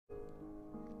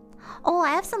Oh,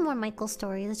 I have some more Michael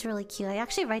stories. It's really cute. I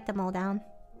actually write them all down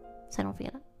so I don't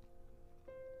forget it.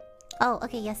 Oh,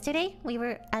 okay. Yesterday we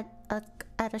were at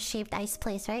a shaved ice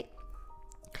place, right?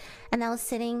 And I was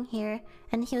sitting here,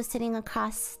 and he was sitting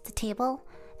across the table,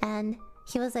 and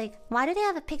he was like, "Why do they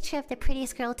have a picture of the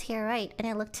prettiest girl to your right?" And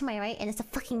I looked to my right, and it's a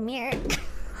fucking mirror. It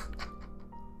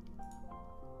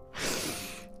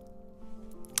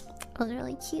was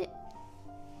really cute.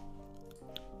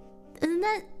 Isn't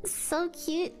that so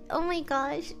cute? Oh my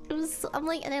gosh. It was so, I'm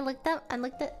like, and I looked up, I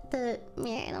looked at the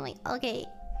mirror, and I'm like, okay,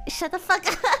 shut the fuck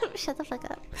up. Shut the fuck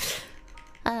up.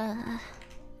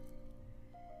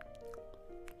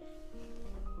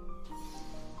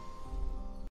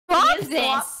 What is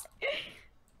this?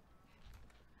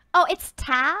 Oh, it's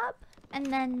tab, and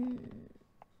then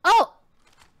oh,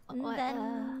 and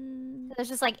then there's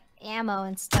just like ammo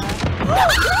and stuff.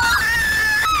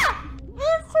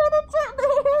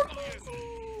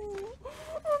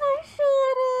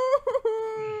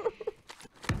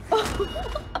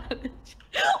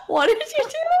 What did you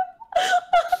do?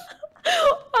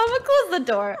 I'm gonna close the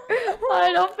door.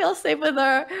 I don't feel safe with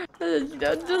her.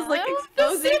 Just like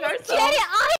exposing ourselves.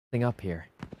 Thing up here.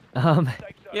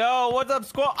 Yo, what's up,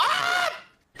 squad? Ah!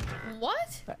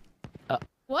 What?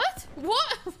 What?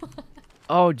 What?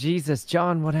 Oh Jesus,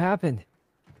 John, what happened?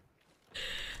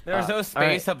 There's no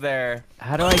space up there.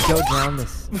 How do I go down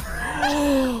this?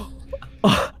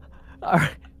 Alright. I'm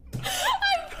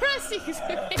pressing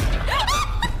space.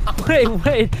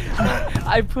 Wait.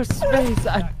 I pushed space.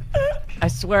 I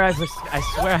swear I pushed space.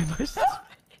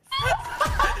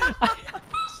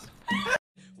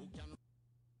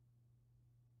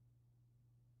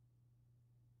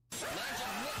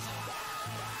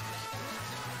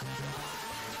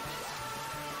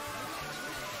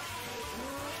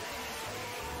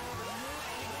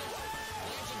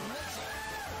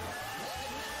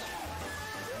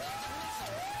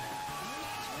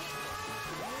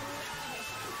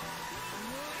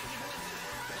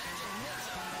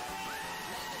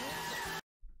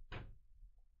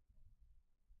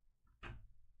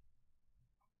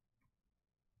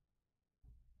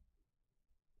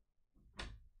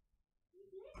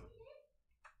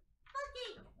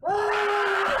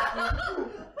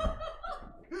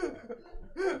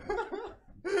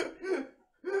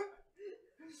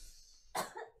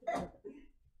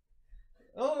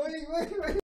 Oh,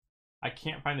 wait. I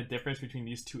can't find the difference between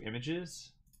these two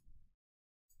images.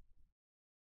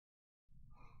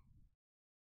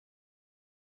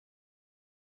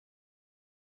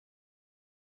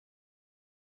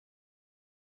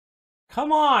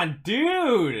 Come on,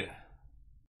 dude!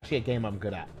 Actually, a game I'm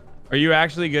good at. Are you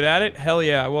actually good at it? Hell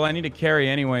yeah. Well, I need to carry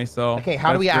anyway, so. Okay,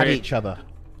 how do we add each other?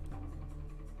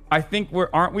 I think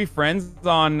aren't we friends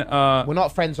on We're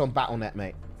not friends on Battle.net,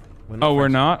 mate. We're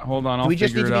not? Hold on, I'll we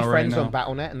just need figure it to be out friends right on now.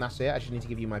 Battle.net, and that's it. I just need to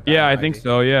give you my Battle Yeah, I ID. think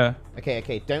so, yeah.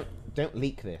 Okay, don't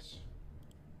leak this.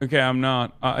 Okay, I'm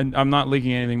not. I'm not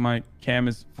leaking anything. My cam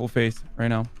is full face right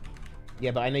now.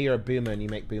 Yeah, but I know you're a boomer and you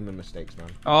make boomer mistakes, man.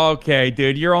 Okay,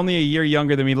 dude, you're only a year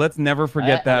younger than me. Let's never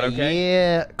forget that, okay?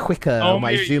 Yeah, quicker on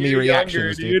my zoomy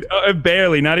reactions, dude.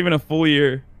 Barely, not even a full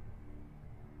year.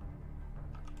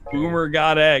 Boomer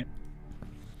got egg.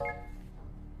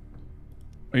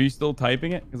 Are you still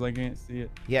typing it? Because I can't see it.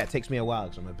 Yeah, it takes me a while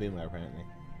because I'm a boomer, apparently.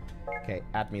 Okay,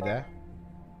 add me there.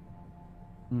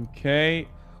 Okay.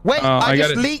 Wait, I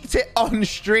just leaked it on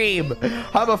stream.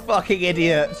 I'm a fucking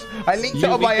idiot. I leaked it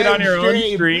on my own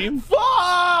stream.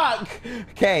 Fuck!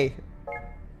 Okay.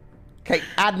 Okay,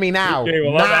 add me now. Okay,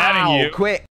 well, I'm adding you.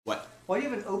 Quick. What? Why do you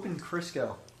have an open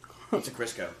Crisco? What's a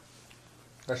Crisco?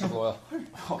 Vegetable oil.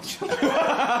 Oh, what is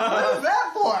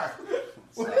that for?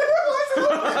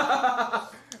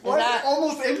 Why is it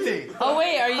almost empty? Oh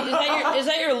wait, is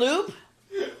that your loop?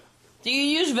 Do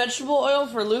you use vegetable oil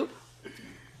for loop?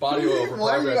 Body oil for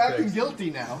Why are you acting guilty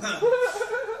now?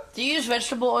 Do you use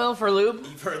vegetable oil for lube?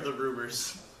 You've heard the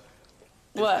rumors.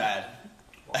 It's what? Bad.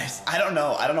 I don't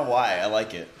know. I don't know why. I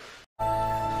like it. Through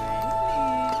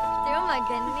my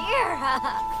ganira.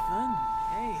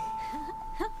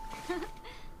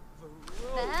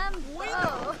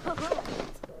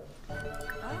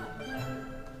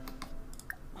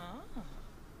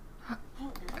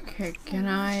 Okay, can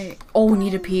I? Oh,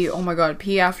 need to pee. Oh my god,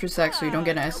 pee after sex so you don't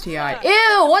get an STI.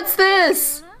 Ew, what's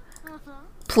this?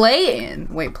 Play in.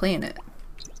 Wait, play in it.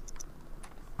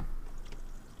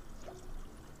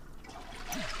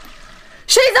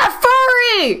 She's a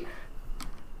furry!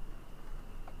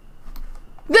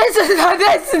 This is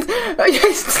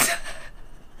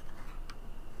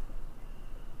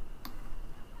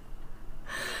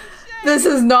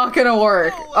not gonna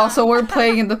work. Also, we're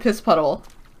playing in the piss puddle.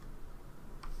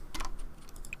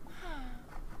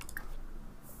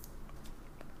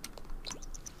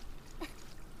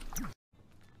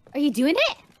 Are you doing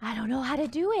it? I don't know how to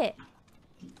do it.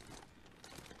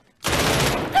 I'm sorry,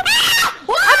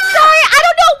 I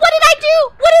don't know. What did I do?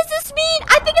 What does this mean?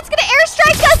 I think it's gonna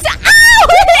airstrike us. Ow!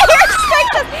 It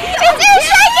airstriked us. It's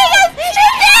airstriking us. It's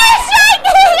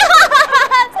airstriking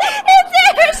us. It's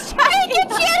airstriking.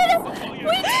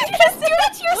 Wait, did you just do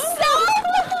it yourself?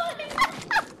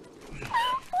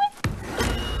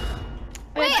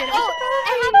 Wait, oh,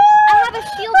 I have a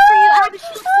shield for you. I have a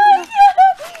shield for you.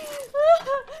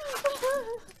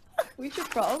 We should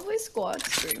probably squad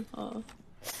stream, huh?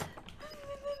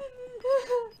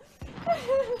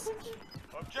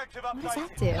 What does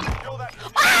that do? Wait,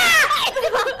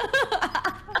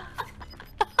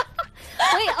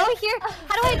 oh here.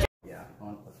 How do I? Yeah,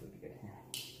 let's get here.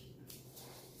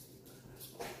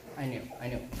 I knew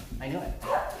it.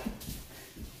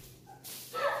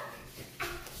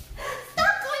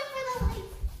 Stop going for the light.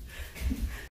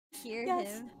 Hear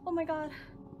Yes. him. Oh my god.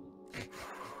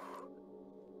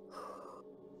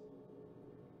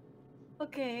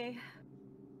 Okay.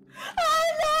 Oh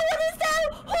no! What is that?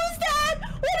 Who's that?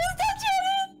 What is that,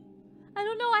 Jaden? I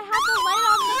don't know. I have the light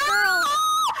on the girl. No!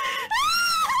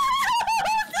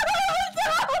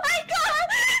 Oh my god!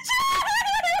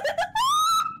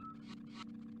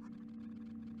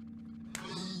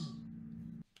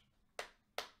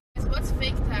 What's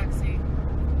fake taxi?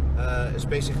 It's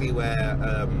basically where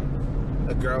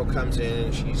a girl comes in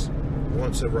and she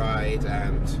wants a ride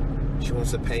and she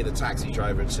wants to pay the taxi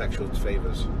driver in sexual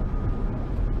favors.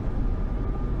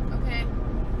 Okay.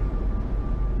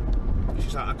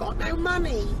 She's like, I got no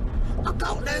money. What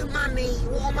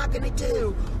am I going to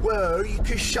do? Well, you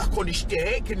can suck on his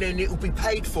dick and then it'll be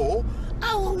paid for.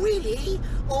 Oh, really?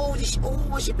 Oh, this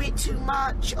was a bit too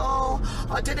much. Oh,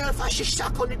 I don't know if I should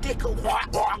suck on the dick or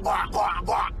what.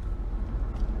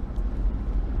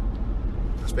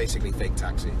 That's basically fake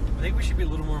taxi. I think we should be a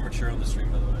little more mature on the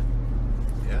stream, by the way.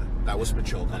 Yeah, that was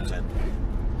mature content.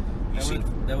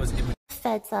 That was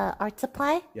Fed's art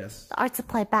supply. Yes. The art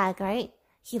supply bag, right?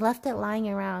 He left it lying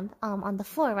around on the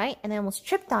floor, right? And then almost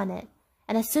tripped on it.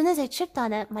 And as soon as I tripped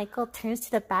on it, Michael turns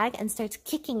to the bag and starts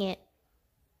kicking it.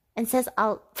 And says,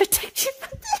 I'll protect you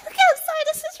from this. Okay, I'm sorry,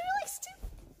 this is really stupid.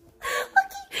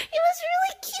 Okay, it was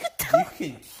really cute though. You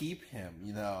can keep him,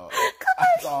 you know. Come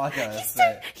That's all I gotta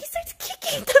say. He starts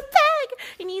kicking the bag.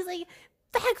 And he's like,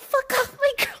 bag, fuck off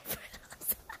my girlfriend.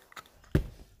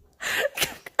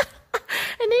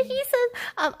 And then he said,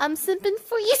 I'm simping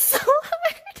for you so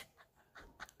hard.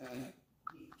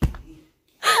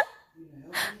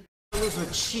 Lose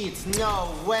with cheats?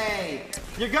 No way!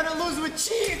 You're gonna lose with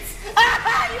cheats!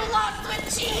 You lost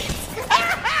with cheats!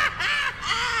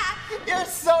 You're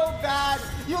so bad!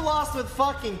 You lost with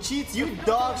fucking cheats, you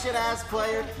dog shit ass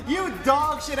player! You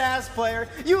dog shit ass player!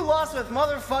 You lost with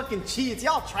motherfucking cheats!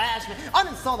 Y'all trash man!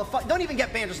 Uninstall the fuck. Don't even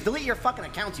get banned, just delete your fucking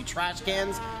accounts, you trash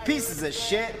cans! Pieces of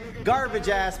shit! Garbage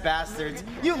ass bastards!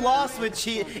 You lost with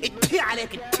cheat! You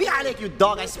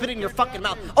dog! I spit in your fucking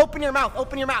mouth! Open your mouth!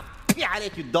 Open your mouth!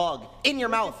 You dog! In your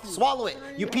mouth! Swallow it!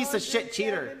 You piece of shit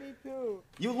cheater!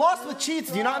 You lost with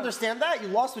cheats! Do you not understand that? You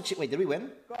lost with cheats. Wait, did we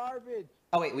win? Garbage.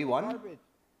 Oh wait, we won?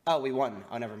 Oh, we won.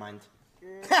 Oh, never mind.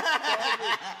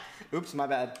 Oops, my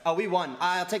bad. Oh, we won.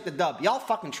 I'll take the dub. Y'all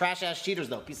fucking trash ass cheaters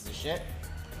though, pieces of shit.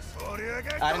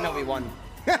 I didn't know we won.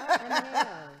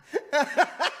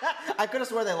 I could have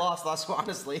swore they lost,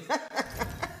 honestly.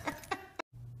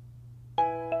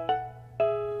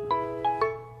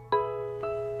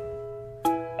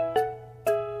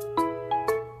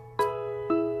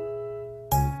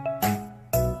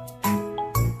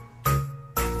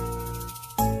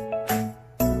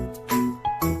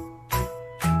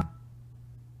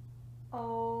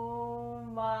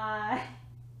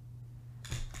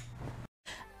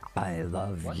 I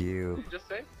love you. What did you just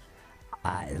say?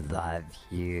 I love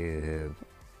you.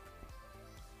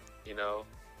 You know,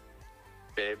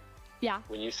 babe. Yeah.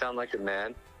 When you sound like a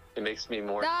man, it makes me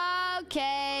more.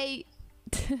 Okay.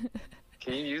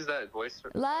 Can you use that voice?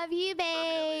 Love you,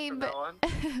 babe. From now on?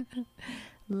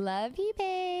 Love you,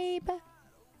 babe.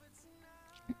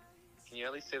 Can you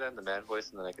at least say that in the man voice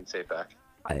and then I can say it back?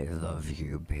 I love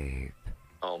you, babe.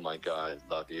 Oh my god,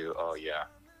 love you. Oh yeah.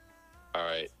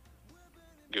 Alright.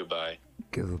 Goodbye.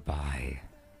 Goodbye.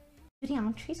 Do the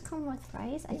entrees come with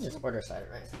rice? I just order side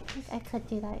rice. I could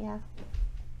do that, yeah.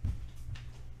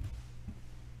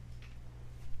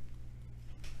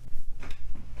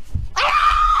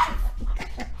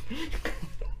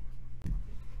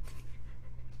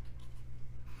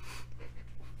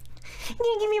 Can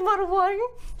you give me a bottle of water?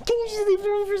 Can you just leave the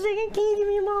room for a second? Can you give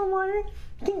me a bottle of water?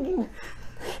 Can you...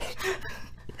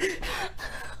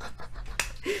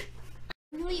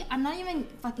 literally, I'm not even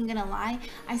fucking gonna lie.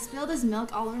 I spilled this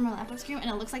milk all over my laptop screen, and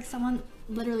it looks like someone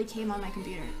literally came on my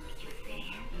computer.